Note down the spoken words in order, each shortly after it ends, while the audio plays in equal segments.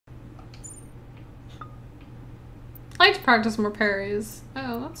I like to practice more parries.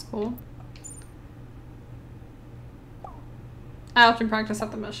 Oh, that's cool. I often practice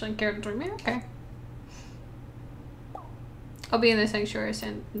at the mission. Care to join me? Okay. I'll be in the Sanctuary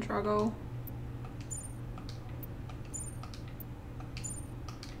San Drago.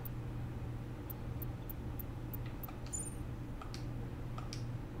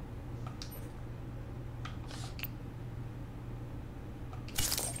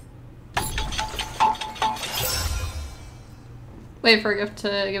 Wait for a gift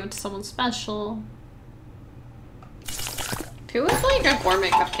to give it to someone special. Who would like a gourmet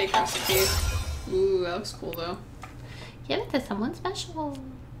cupcake recipe? Ooh, that looks cool though. Give it to someone special.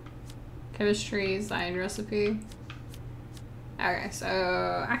 Chemistry design recipe. Okay,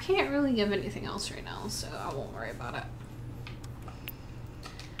 so I can't really give anything else right now, so I won't worry about it.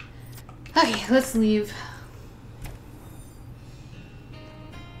 Okay, let's leave.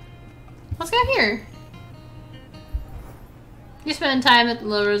 Let's go here. You spend time at the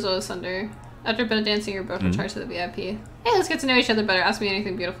Low Rosola Thunder. After a bit of dancing, you're both recharged to the VIP. Hey, let's get to know each other better. Ask me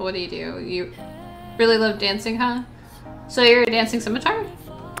anything beautiful. What do? You really love dancing, huh? So you're a dancing scimitar?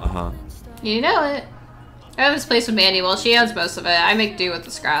 Uh-huh. You know it. I have this place with Mandy. Well, she owns most of it. I make do with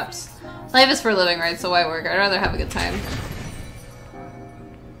the scraps. Life is for a living, right? So why work? I'd rather have a good time.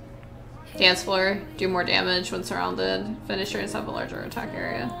 Dance floor. Do more damage when surrounded. Finishers have a larger attack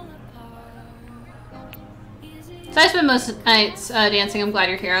area. So I spend most nights dancing. I'm glad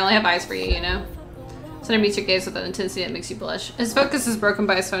you're here. I only have eyes for you, you know? Sunder meets your gaze with an intensity that makes you blush. His focus is broken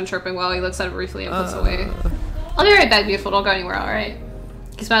by his phone chirping while he looks at it briefly and puts away. I'll be right back, beautiful. Don't go anywhere, alright?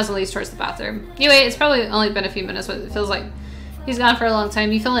 He smiles and leads towards the bathroom. Anyway, it's probably only been a few minutes, but it feels like he's gone for a long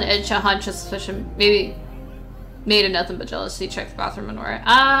time. You feel an itch, a hunch, a suspicion. Maybe made of nothing but jealousy. Check the bathroom, ignore it.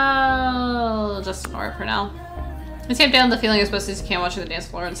 I'll just ignore it for now. You tamp down the feeling as best as you can watching the dance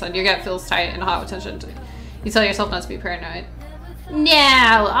floor inside. Your gut feels tight and hot with tension. You tell yourself not to be paranoid. No,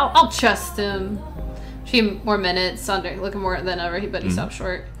 I'll trust him. A few more minutes, Sunder looking more than ever, but he stopped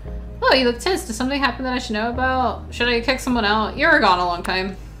short. Oh, you look tense. Did something happen that I should know about? Should I kick someone out? You were gone a long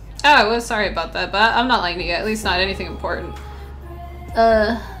time. Oh, I was sorry about that, but I'm not lying to you. At least not anything important.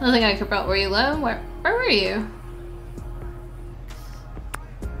 Nothing I care about. Were you alone? Where were you?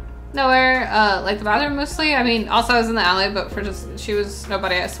 Nowhere. Like the bathroom mostly? I mean, also I was in the alley, but for just, she was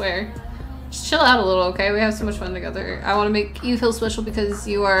nobody, I swear. Just chill out a little, okay? We have so much fun together. I want to make you feel special because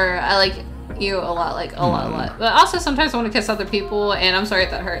you are, I like you a lot, like a lot. But also sometimes I want to kiss other people, and I'm sorry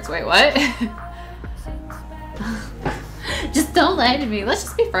if that hurts. Wait, what? Just don't lie to me. Let's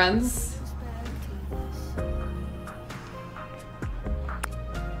just be friends.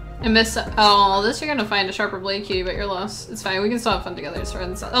 I miss, oh, this you're gonna find a sharper blade, cutie, but you're lost. It's fine, we can still have fun together as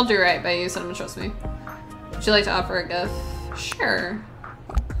friends. I'll do right by you, Cinnamon, trust me. Would you like to offer a gift? Sure.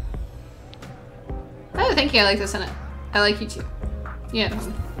 Oh, thank you, I like this in it. I like you too. Yeah.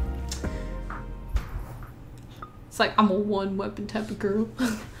 It's like, I'm a one weapon type of girl.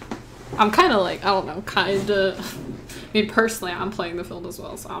 I'm kind of like, I don't know, kind of. I mean, personally, I'm playing the field as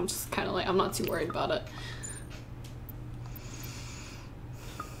well, so I'm just kind of like, I'm not too worried about it.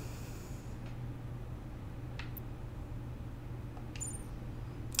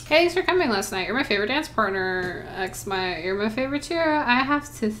 Hey, thanks for coming last night. You're my favorite dance partner. You're my favorite too. I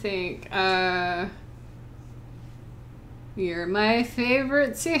have to think. You're my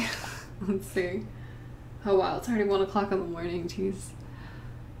favorite too. Let's see. Oh wow, it's already 1 o'clock in the morning. Jeez.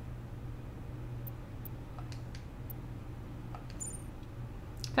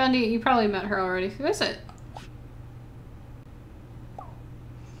 Found you. You probably met her already. Who is it?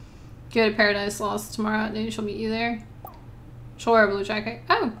 Go to Paradise Lost tomorrow at noon. She'll meet you there. She'll wear a blue jacket.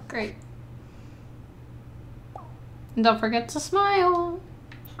 Oh, great. And don't forget to smile.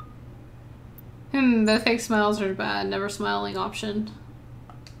 The fake smiles are bad. Never smiling option.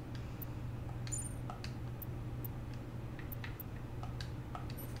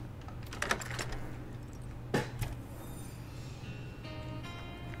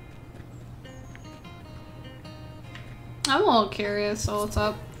 I'm a little curious, so what's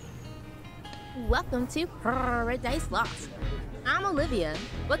up? Welcome to Paradise Lost. I'm Olivia.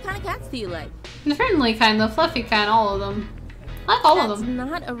 What kind of cats do you like? The friendly kind, the fluffy kind, all of them. I like all of them. That's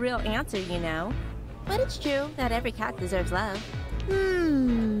not a real answer, you know. But it's true that every cat deserves love.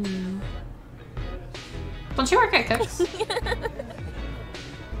 Don't you work at Cooks?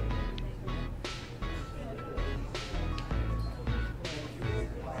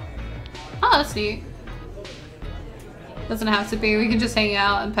 Oh, that's neat. Doesn't have to be. We can just hang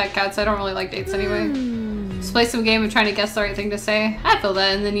out and pet cats. I don't really like dates anyway. Just play some game of trying to guess the right thing to say. I feel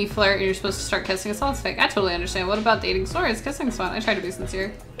that, and then you flirt and you're supposed to start kissing. It's all fake. I totally understand. What about dating stories? Kissing's fun. I try to be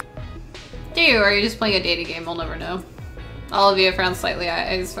sincere. Do you, or are you just playing a dating game? We'll never know. Olivia frowns slightly,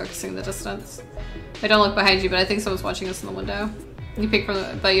 eyes focusing the distance. I don't look behind you, but I think someone's watching us in the window. You peek from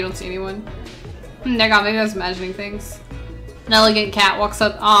the, but you don't see anyone. There God, maybe I was imagining things. An elegant cat walks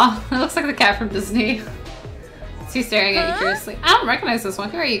up. Aw, it looks like the cat from Disney. She's staring at you curiously. I don't recognize this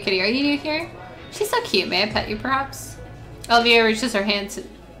one. Who are you, kitty? Are you new here? She's so cute. May I pet you, perhaps? Olivia reaches her hand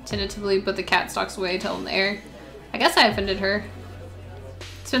tentatively, but the cat stalks away, tail in the air. I guess I offended her.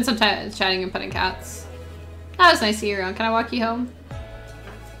 Spend some time chatting and petting cats. That was nice to see you around. Can I walk you home?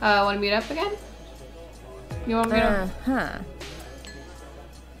 Want to meet up again? You want to meet up?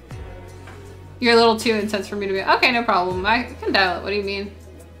 You're a little too intense for me to be. Okay, no problem. I can dial it. What do you mean?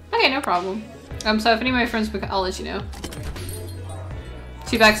 Okay, no problem. So if any of my friends, I'll let you know.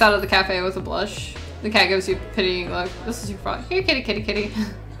 She backs out of the cafe with a blush. The cat gives you a pitying look. This is your fault. Here, kitty, kitty, kitty.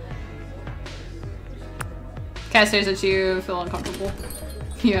 Cat stares at you, feel uncomfortable.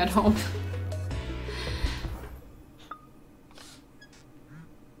 You at home.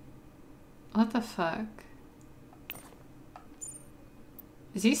 What the fuck?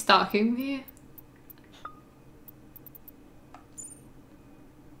 Is he stalking me?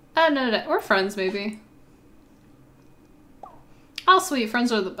 Oh, no. We're friends, maybe. Oh, sweet.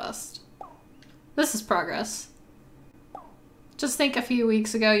 Friends are the best. This is progress. Just think a few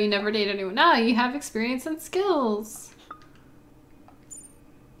weeks ago you never dated anyone. Now you have experience and skills.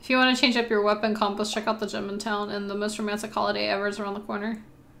 If you want to change up your weapon combos, check out the gym in town, and the most romantic holiday ever is around the corner.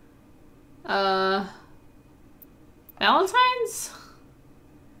 Valentine's?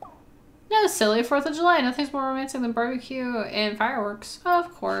 No, silly. 4th of July. Nothing's more romantic than barbecue and fireworks.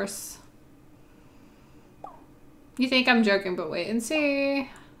 Of course. You think I'm joking, but wait and see.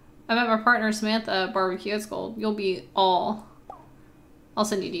 I met my partner Samantha at barbecue. It's cold. You'll be all. I'll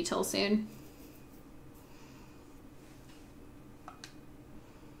send you details soon.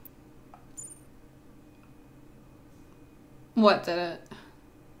 What did it?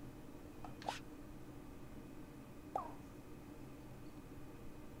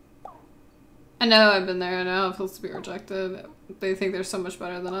 I know, I've been there. I know how it feels to be rejected. They think they're so much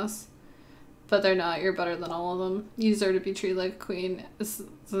better than us. But they're not. You're better than all of them. You deserve to be treated like a queen. It's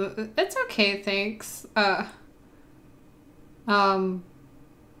okay, thanks.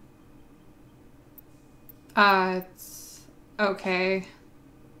 It's okay.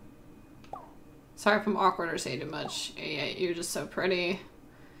 Sorry if I'm awkward or say too much. Yeah, you're just so pretty.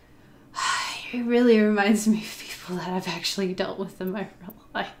 It really reminds me of people that I've actually dealt with in my real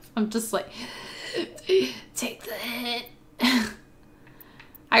life. I'm just like, take the hit.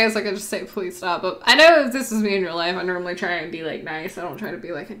 I guess I could just say please stop, but I know if this is me in real life, I normally try and be like nice. I don't try to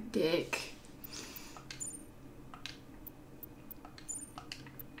be like a dick.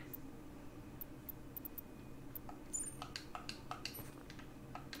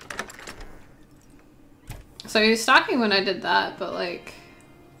 So he was stalking when I did that, but like...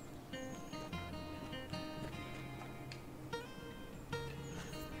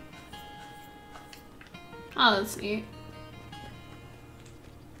 Oh, that's neat.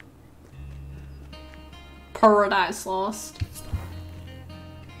 Paradise Lost.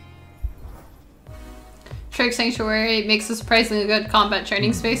 Trick Sanctuary makes a surprisingly good combat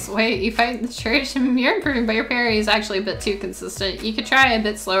training space. Wait, you fight in the church? You're improving, but your parry is actually a bit too consistent. You could try a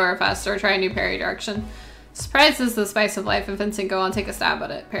bit slower or faster, or try a new parry direction. Surprise is the spice of life. If Vincent, go on, take a stab at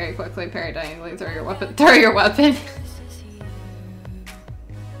it. Parry quickly, parry diagonally, throw your weapon. Throw your weapon.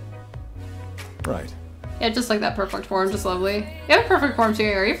 Right. Yeah, just like that perfect form, just lovely. You have a perfect form too.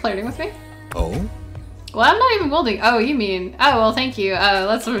 Are you flirting with me? Oh? Well, I'm not even wielding. Oh, you mean? Oh, well, thank you.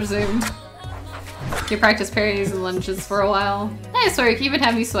 Let's resume. You practice parries and lunges for a while. Nice work. You even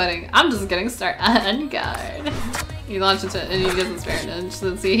have me sweating. I'm just getting started. On guard. You launch into it and he doesn't spare an inch.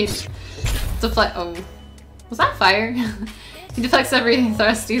 Let's see. He deflect. Oh. Was that fire? He deflects every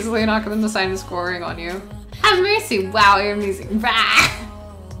thrust easily, knocking them aside and scoring on you. Have mercy! Wow, you're amazing. Rah!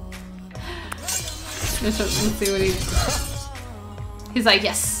 Let's see what he's like,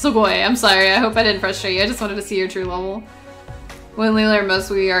 yes, Sugoi, I'm sorry. I hope I didn't frustrate you. I just wanted to see your true level. When we learn most,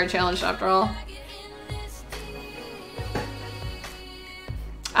 we are challenged after all.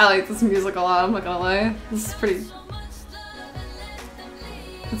 I like this music a lot, I'm not gonna lie. This is pretty...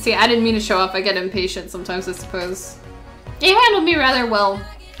 Let's see, I didn't mean to show off. I get impatient sometimes, I suppose. You handled me rather well,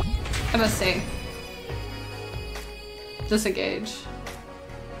 I must say. Disengage.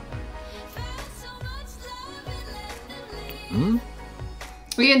 Hmm?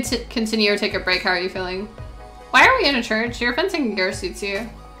 We can continue or take a break. How are you feeling? Why are we in a church? Your fencing gear suits you.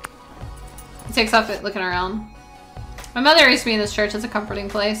 He takes off it, looking around. My mother raised me in this church. It's a comforting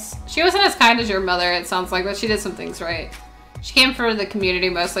place. She wasn't as kind as your mother, it sounds like, but she did some things right. She came for the community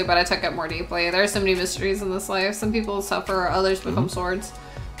mostly, but I took it more deeply. There are so many mysteries in this life. Some people suffer, others become swords.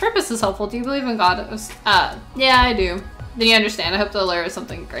 Purpose is helpful. Do you believe in God? Yeah, I do. Then you understand. I hope the allure is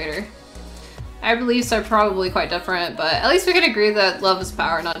something greater. Our beliefs are probably quite different, but at least we can agree that love is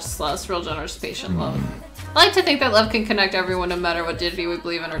power, not just lust. Real generous, patient love. I like to think that love can connect everyone no matter what deity we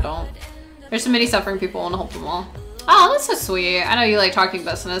believe in or don't. There's so many suffering people, I want to help them all. Oh, that's so sweet. I know you like talking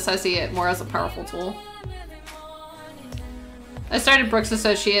business. I see it more as a powerful tool. I started Brooks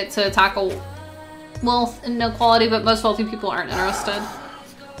Associate to tackle wealth inequality, but most wealthy people aren't interested.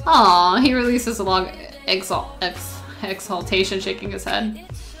 Aw, he releases a long exhaltation, shaking his head.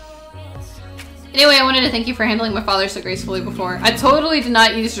 Anyway, I wanted to thank you for handling my father so gracefully before. I totally did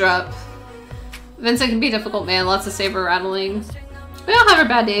not eavesdrop. Vincent can be a difficult man, lots of saber rattling. We all have our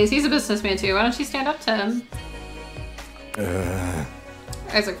bad days. He's a businessman too. Why don't you stand up to him?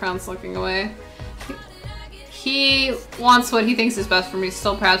 Isaac frowns, looking away. He wants what he thinks is best for me,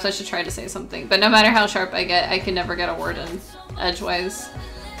 still perhaps I should try to say something. But no matter how sharp I get, I can never get a word in edgewise.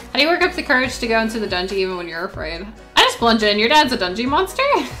 How do you work up the courage to go into the dungeon even when you're afraid? I just plunge in. Your dad's a dungeon monster?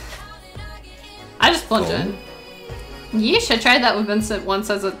 I just plunge in. Yeesh, I tried that with Vincent once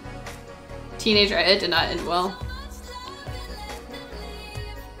as a teenager. It did not end well.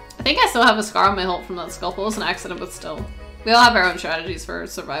 I think I still have a scar on my hilt from that scalpel. It was an accident, but still. We all have our own strategies for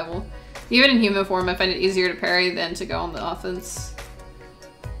survival. Even in human form, I find it easier to parry than to go on the offense.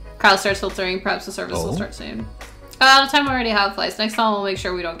 Crowd starts filtering. Perhaps the service will start soon. Out of time, I already have flights. Next time, we'll make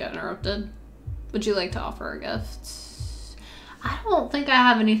sure we don't get interrupted. Would you like to offer a gift? I don't think I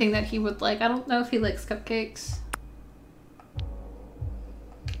have anything that he would like. I don't know if he likes cupcakes.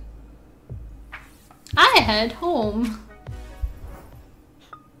 I head home.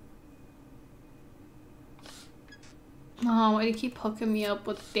 Oh, why do you keep hooking me up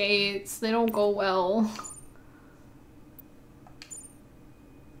with dates? They don't go well.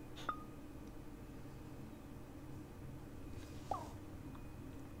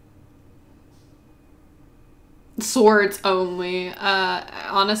 Swords only.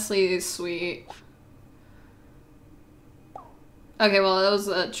 Honestly, sweet. Okay, well, that was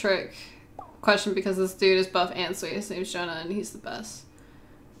a trick question because this dude is buff and sweet. His name's Jonah and he's the best.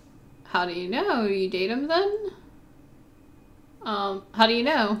 How do you know? You date him then? How do you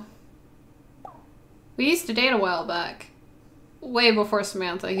know? We used to date a while back. Way before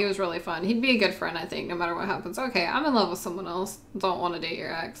Samantha. He was really fun. He'd be a good friend, I think, no matter what happens. Okay, I'm in love with someone else. Don't want to date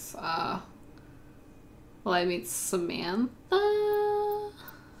your ex. Will I meet Samantha?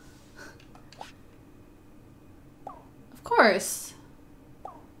 Of course.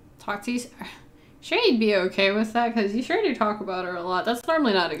 Talk to you. Sure you'd be okay with that, because you sure do talk about her a lot. That's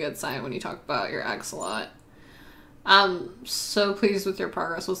normally not a good sign when you talk about your ex a lot. I'm so pleased with your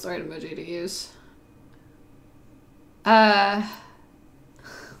progress. What's the right emoji to use? Well,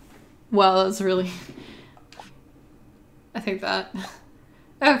 that's really... I think that...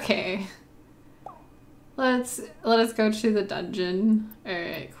 Okay. Let us go to the dungeon.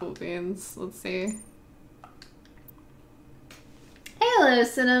 Alright, cool beans. Let's see. Hello,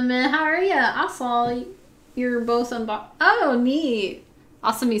 Cinnamon. How are ya? I saw you're both unboxed. Oh, neat.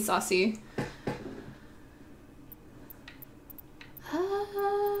 Awesome, saucy.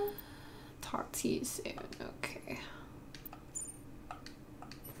 Talk to you soon. Okay.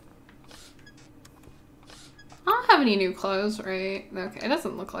 I don't have any new clothes, right? Okay, it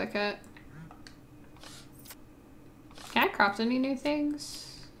doesn't look like it. Can I craft any new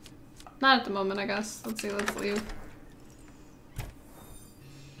things? Not at the moment, I guess. Let's see, let's leave.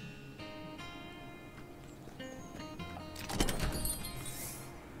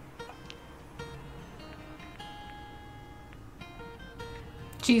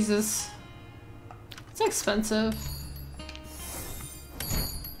 Jesus. It's expensive.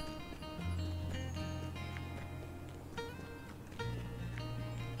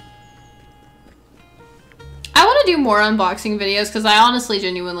 I want to do more unboxing videos because I honestly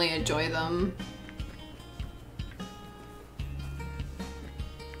genuinely enjoy them.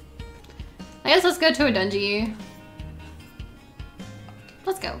 I guess let's go to a dungeon.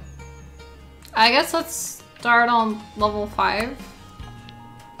 Let's go. I guess let's start on level 5.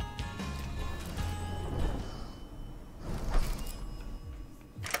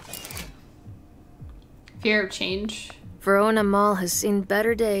 Fear of change. Verona Mall has seen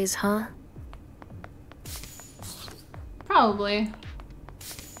better days, huh? Probably.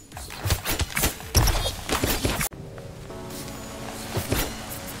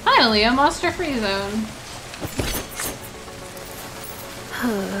 Finally, a monster-free zone.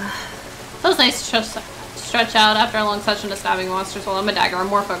 Feels nice to stretch out after a long session of stabbing monsters while I'm a dagger. I'm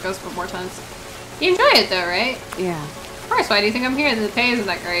more focused but more tense. You enjoy it though, right? Yeah. course, why do you think I'm here? The pay isn't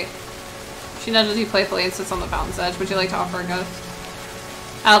that great. She nudges you playfully and sits on the fountain's edge. Would you like to offer a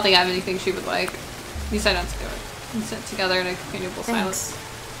gift? I don't think I have anything she would like. You decide not to do it. We sit together in a companionable silence.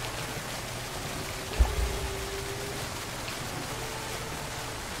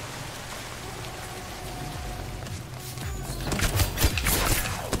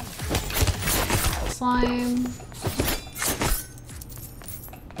 Slime.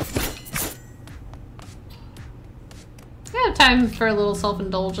 You have time for a little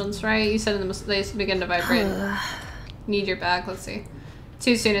self-indulgence, right? You said in the they begin to vibrate. Need your back. Let's see.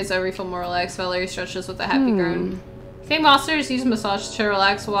 Too soon it's over. You feel more relaxed. Valerie stretches with a happy groan. Think monsters use massage to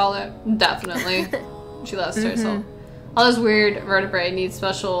relax while it definitely. She laughs to herself. All those weird vertebrae need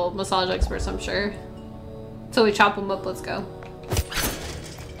special massage experts, I'm sure. So we chop them up. Let's go.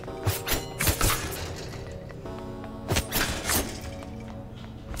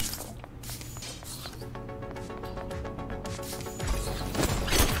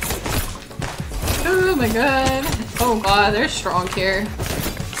 Oh my god. Oh god, they're strong here.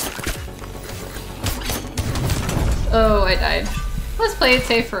 Oh, I died. Let's play it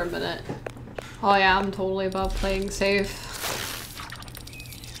safe for a minute. Oh yeah, I'm totally about playing safe.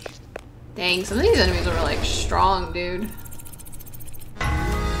 Dang, some of these enemies are like strong, dude.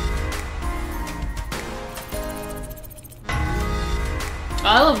 Oh,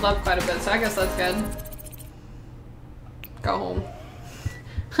 I leveled up quite a bit, so I guess that's good. Go home.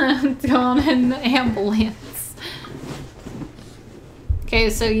 I'm going in the ambulance. Okay,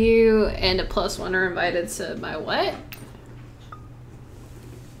 so you and a +1 are invited to my what?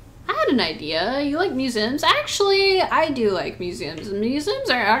 I had an idea. You like museums? Actually, I do like museums. Museums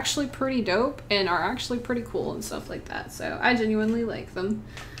are actually pretty dope and are actually pretty cool and stuff like that. So I genuinely like them.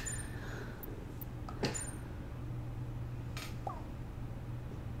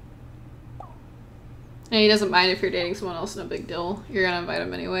 And he doesn't mind if you're dating someone else, no big deal. You're gonna invite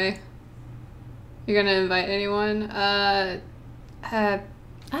him anyway. You're gonna invite anyone? I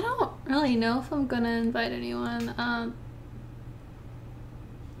don't really know if I'm gonna invite anyone.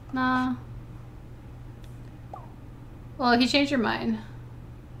 Nah. Well, if you change your mind,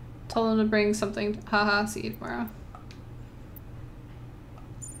 tell them to bring something. Haha, see you tomorrow.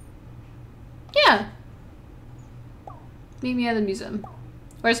 Yeah. Meet me at the museum.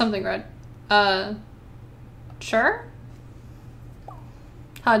 Wear something red. Sure?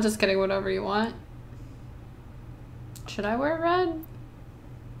 Just kidding, whatever you want. Should I wear red?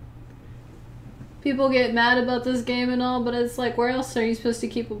 People get mad about this game and all, but it's like, where else are you supposed to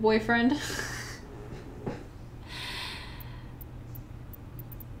keep a boyfriend?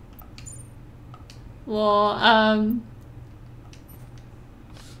 Well,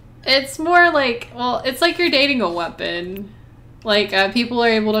 it's more like, well, it's like you're dating a weapon. Like, people are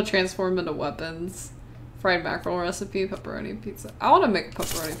able to transform into weapons. Fried mackerel recipe, pepperoni pizza. I want to make a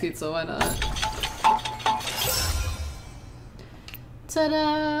pepperoni pizza, why not?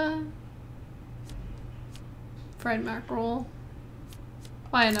 Ta-da! Fried mackerel.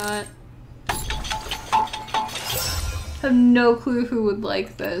 Why not? I have no clue who would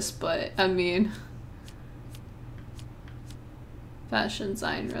like this, but I mean... Fashion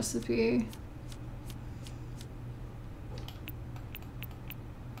design recipe.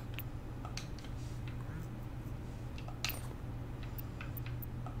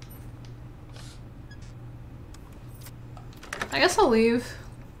 I guess I'll leave.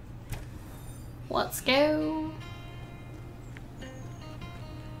 Let's go.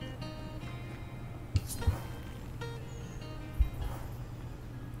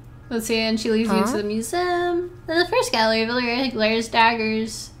 Let's see, and she leads you to the museum. In the first gallery, Valeria glares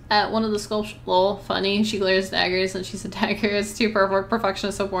daggers at one of the sculptures. Lol, funny. She glares daggers and she's a dagger. It's too perfect. Perfection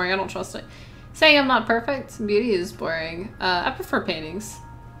is so boring. I don't trust it. Saying I'm not perfect. Beauty is boring. I prefer paintings.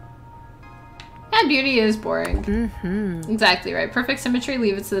 Yeah, beauty is boring. Exactly right. Perfect symmetry,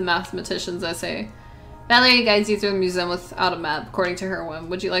 leave it to the mathematicians, I say. Valerie guides you through the museum without a map, according to her whim.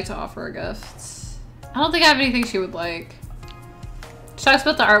 Would you like to offer a gift? I don't think I have anything she would like. She talks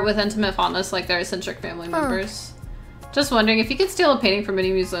about the art with intimate fondness like they're eccentric family members. Just wondering, if you could steal a painting from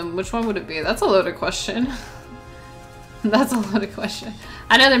any museum, which one would it be? That's a loaded question. That's a loaded question.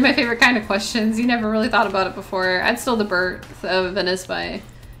 I know they're my favorite kind of questions. You never really thought about it before. I'd steal The Birth of Venice by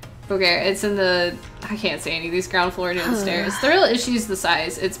Bouguer. It's in the... I can't say any of these, ground floor near the stairs. The real issue is the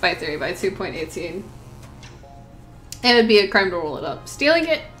size. It's by 3 by 2.18. It would be a crime to roll it up. Stealing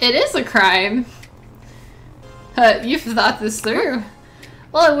it, it is a crime. You've thought this through.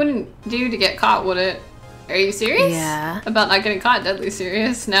 Well, it wouldn't do to get caught, would it? Are you serious? Yeah. About not getting caught? Deadly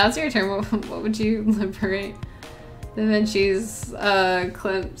serious. Now it's your turn. What would you liberate? Da Vinci's,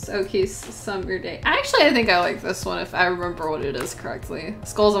 Klimt's Oki's Summer Day. Actually, I think I like this one if I remember what it is correctly.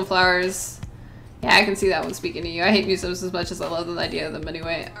 Skulls and Flowers. Yeah, I can see that one speaking to you. I hate museums as much as I love the idea of them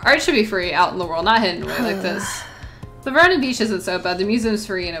anyway. Art should be free out in the world, not hidden away like this. The Verona Beach isn't so bad. The museum's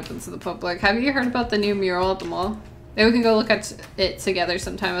free and open to the public. Have you heard about the new mural at the mall? Maybe we can go look at it together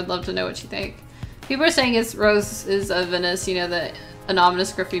sometime. I'd love to know what you think. People are saying it's Roses of Venice, you know, the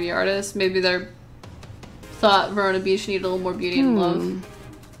anonymous graffiti artist. Maybe they're thought Verona Beach needed a little more beauty and love.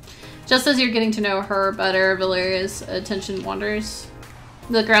 Just as you're getting to know her better, Valeria's attention wanders.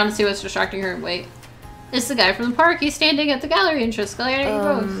 Look around to see what's distracting her and wait. It's the guy from the park. He's standing at the gallery entrance.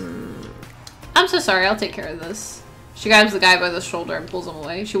 I'm so sorry. I'll take care of this. She grabs the guy by the shoulder and pulls him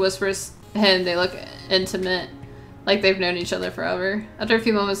away. She whispers to him. They look intimate, like they've known each other forever. After a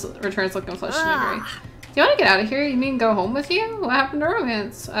few moments, returns looking flushed and angry. Do you want to get out of here? You mean go home with you? What happened to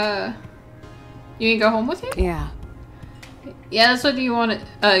romance? You mean go home with you? Yeah. Yeah, that's what you want to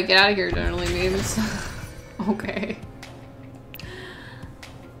get out of here generally means. Okay.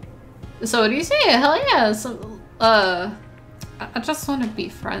 So what do you say? Hell yeah. So, I just want to be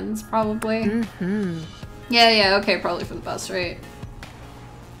friends, probably. Yeah, okay, probably for the best, right?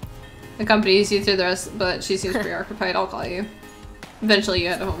 Accompanies you through the rest, but she seems preoccupied. I'll call you. Eventually you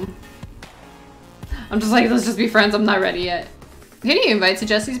head home. I'm just like, let's just be friends. I'm not ready yet. Who do you invite to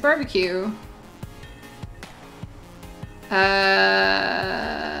Jesse's barbecue?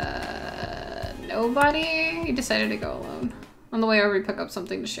 Nobody? He decided to go alone. On the way over, we pick up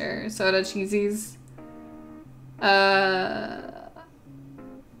something to share. Soda, cheesies. I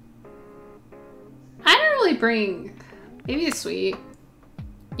don't really bring... Maybe a sweet.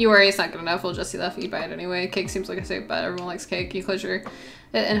 You worry it's not good enough. Well, Jesse left. You buy it anyway. Cake seems like a safe bet. Everyone likes cake. You close your...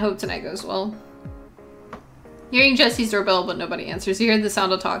 and hope tonight goes well. You ring Jesse's doorbell, but nobody answers. You hear the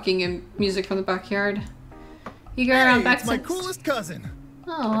sound of talking and music from the backyard. You go around back it's my coolest cousin.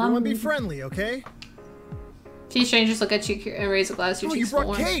 Oh, Everyone be friendly, okay? Two strangers look at you and raise a glass. Your Oh, you cheeks full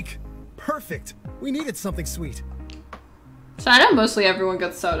brought warm. cake! Perfect. We needed something sweet. So I know mostly everyone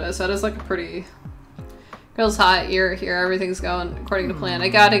gets soda. Soda's like a pretty... Girl's hot. You're here. Everything's going according to plan. I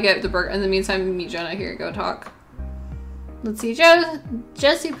gotta get the burger. In the meantime, meet Jonah here. Go talk. Let's see.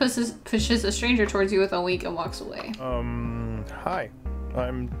 Jesse pushes a stranger towards you with a wink and walks away. Hi.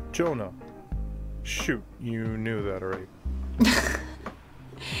 I'm Jonah. Shoot, you knew that already.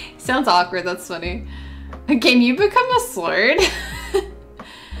 Sounds awkward. That's funny. Can you become a sword?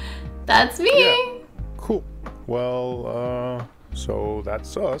 That's me. Yeah. Cool. Well, so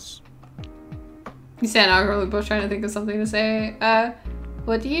that's us. You stand awkwardly, both trying to think of something to say.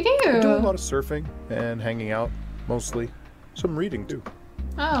 What do you do? I do a lot of surfing and hanging out, mostly. Some reading, too.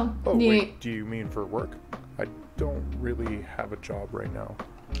 Oh, Oh, neat. wait, do you mean for work? I don't really have a job right now.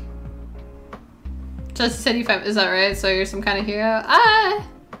 Jesse said you found, is that right? So you're some kind of hero?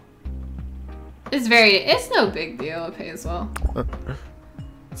 It's no big deal. It pays well.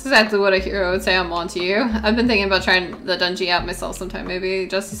 It's exactly what a hero would say. I'm on to you. I've been thinking about trying the Dungeon out myself sometime, maybe.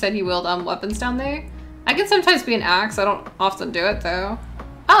 Jesse said he wielded weapons down there. I can sometimes be an axe. I don't often do it, though.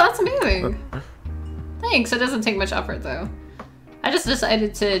 Oh, that's amazing. Thanks. It doesn't take much effort, though. I just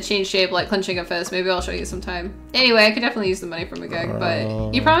decided to change shape like clenching a fist. Maybe I'll show you sometime. Anyway, I could definitely use the money from a gig,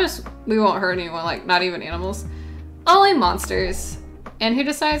 but you promise we won't hurt anyone, like not even animals? Only monsters. And who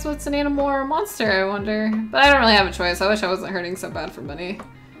decides what's an animal or a monster, I wonder? But I don't really have a choice. I wish I wasn't hurting so bad for money.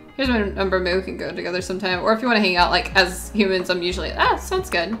 Here's my number. Maybe we can go together sometime. Or if you want to hang out like as humans, I'm usually...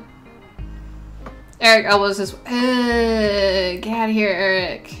 sounds good. Eric elbows his... get out of here,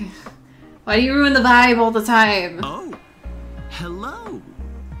 Eric. Why do you ruin the vibe all the time? Oh, hello.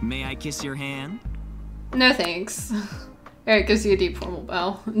 May I kiss your hand? No thanks. Eric gives you a deep formal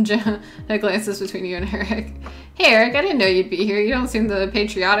bow. Jenna glances between you and Eric. Hey Eric, I didn't know you'd be here. You don't seem the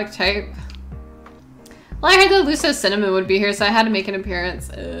patriotic type. Well, I heard that Luso Cinnamon would be here, so I had to make an appearance.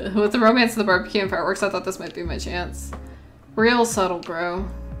 With the romance of the barbecue and fireworks, I thought this might be my chance. Real subtle, bro.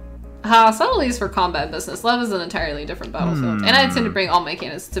 Subtlety is for combat business. Love is an entirely different battlefield. And I intend to bring all my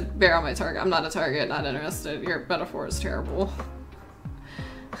cannons to bear on my target. I'm not a target, not interested. Your metaphor is terrible.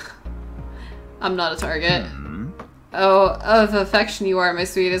 I'm not a target. Oh, of affection you are, my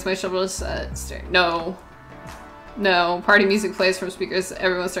sweet, as my chivalrous No. No. Party music plays from speakers.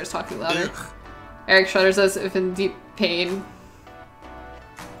 Everyone starts talking louder. Eric shudders as if in deep pain.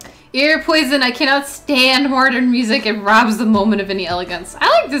 Ear poison. I cannot stand modern music. It robs the moment of any elegance.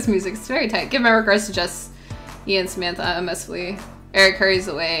 I like this music. It's very tight. Give my regards to Jess, Ian, Samantha, messfully. Eric hurries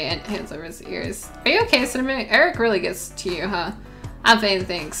away and hands over his ears. Are you okay, Cinnamon? Eric really gets to you, huh? I'm fine,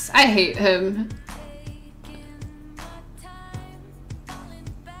 thanks. I hate him.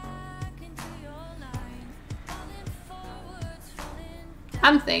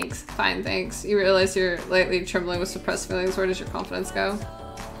 Thanks. Fine, thanks. You realize you're lightly trembling with suppressed feelings. Where does your confidence go?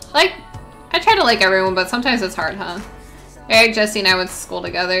 Like, I try to like everyone, but sometimes it's hard, huh? Eric, Jesse, and I went to school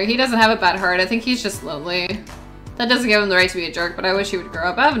together. He doesn't have a bad heart. I think he's just lonely. That doesn't give him the right to be a jerk, but I wish he would grow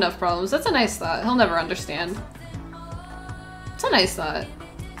up. I have enough problems. That's a nice thought. He'll never understand. It's a nice thought.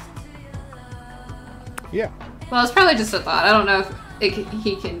 Yeah. Well, it's probably just a thought. I don't know if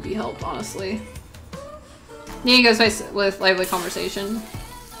he can be helped, honestly. Nia goes with lively conversation.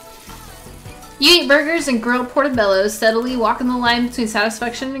 You eat burgers and grilled portobello, steadily walking the line between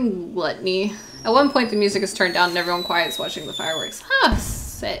satisfaction and gluttony. At one point, the music is turned down and everyone quiets watching the fireworks. Huh,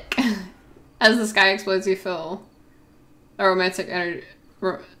 sick. As the sky explodes, you feel a romantic energy.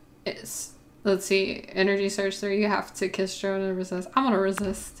 Let's see, energy surge through. You have to kiss Jonah and resist. I'm gonna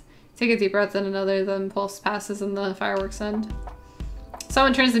resist. Take a deep breath in another, the impulse passes and the fireworks end.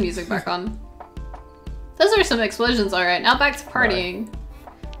 Someone turns the music back on. Those are some explosions, alright. Now back to partying. Bye.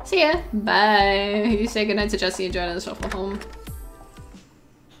 See ya. Bye. You say goodnight to Jesse and Jonah and shuffle home.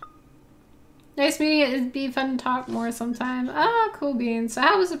 Nice meeting you. It'd be fun to talk more sometime. Ah, cool beans. So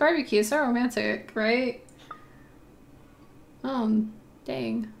how was the barbecue? So romantic, right? Oh,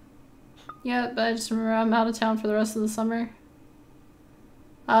 dang. Yeah, but I just remember I'm out of town for the rest of the summer.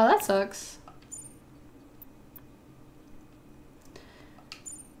 Oh, that sucks.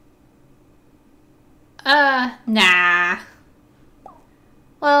 Nah.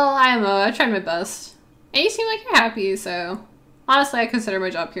 Well, I tried my best. And you seem like you're happy, so... Honestly, I consider my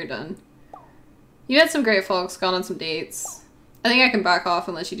job here done. You met some great folks, gone on some dates. I think I can back off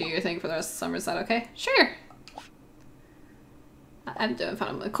and let you do your thing for the rest of the summer. Is that okay? Sure. I'm doing fine.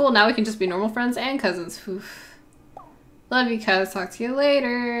 I'm like, cool, now we can just be normal friends and cousins. Oof. Love you, cuz. Talk to you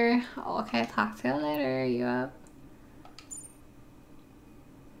later. Okay, talk to you later. You up?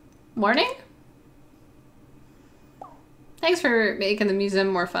 Morning? Thanks for making the museum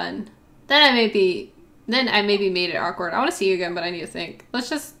more fun. Then I maybe made it awkward. I want to see you again, but I need to think. Let's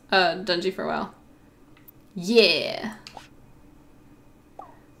just dungeon for a while. Yeah.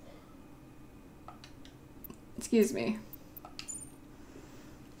 Excuse me.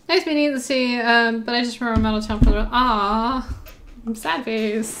 Nice meeting you to see, but I just remember I'm out of town for the... Aww. I'm sad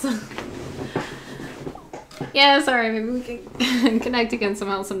face. Yeah, sorry, maybe we can connect again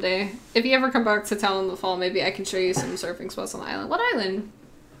somehow someday. If you ever come back to town in the fall, maybe I can show you some surfing spots on the island. What island?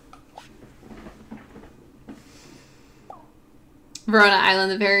 Verona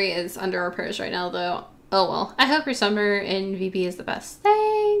Island. The ferry is under our parish right now, though. Oh well. I hope your summer in VB is the best.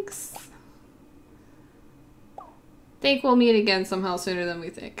 Thanks! Think we'll meet again somehow sooner than we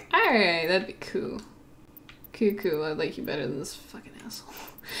think. Alright, that'd be cool. Cool. I like you better than this fucking asshole.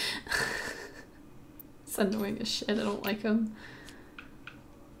 It's annoying as shit. I don't like him.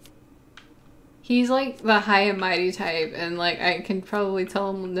 He's like the high and mighty type, and like I can probably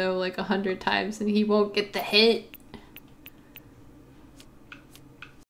tell him no like 100 times and he won't get the hint.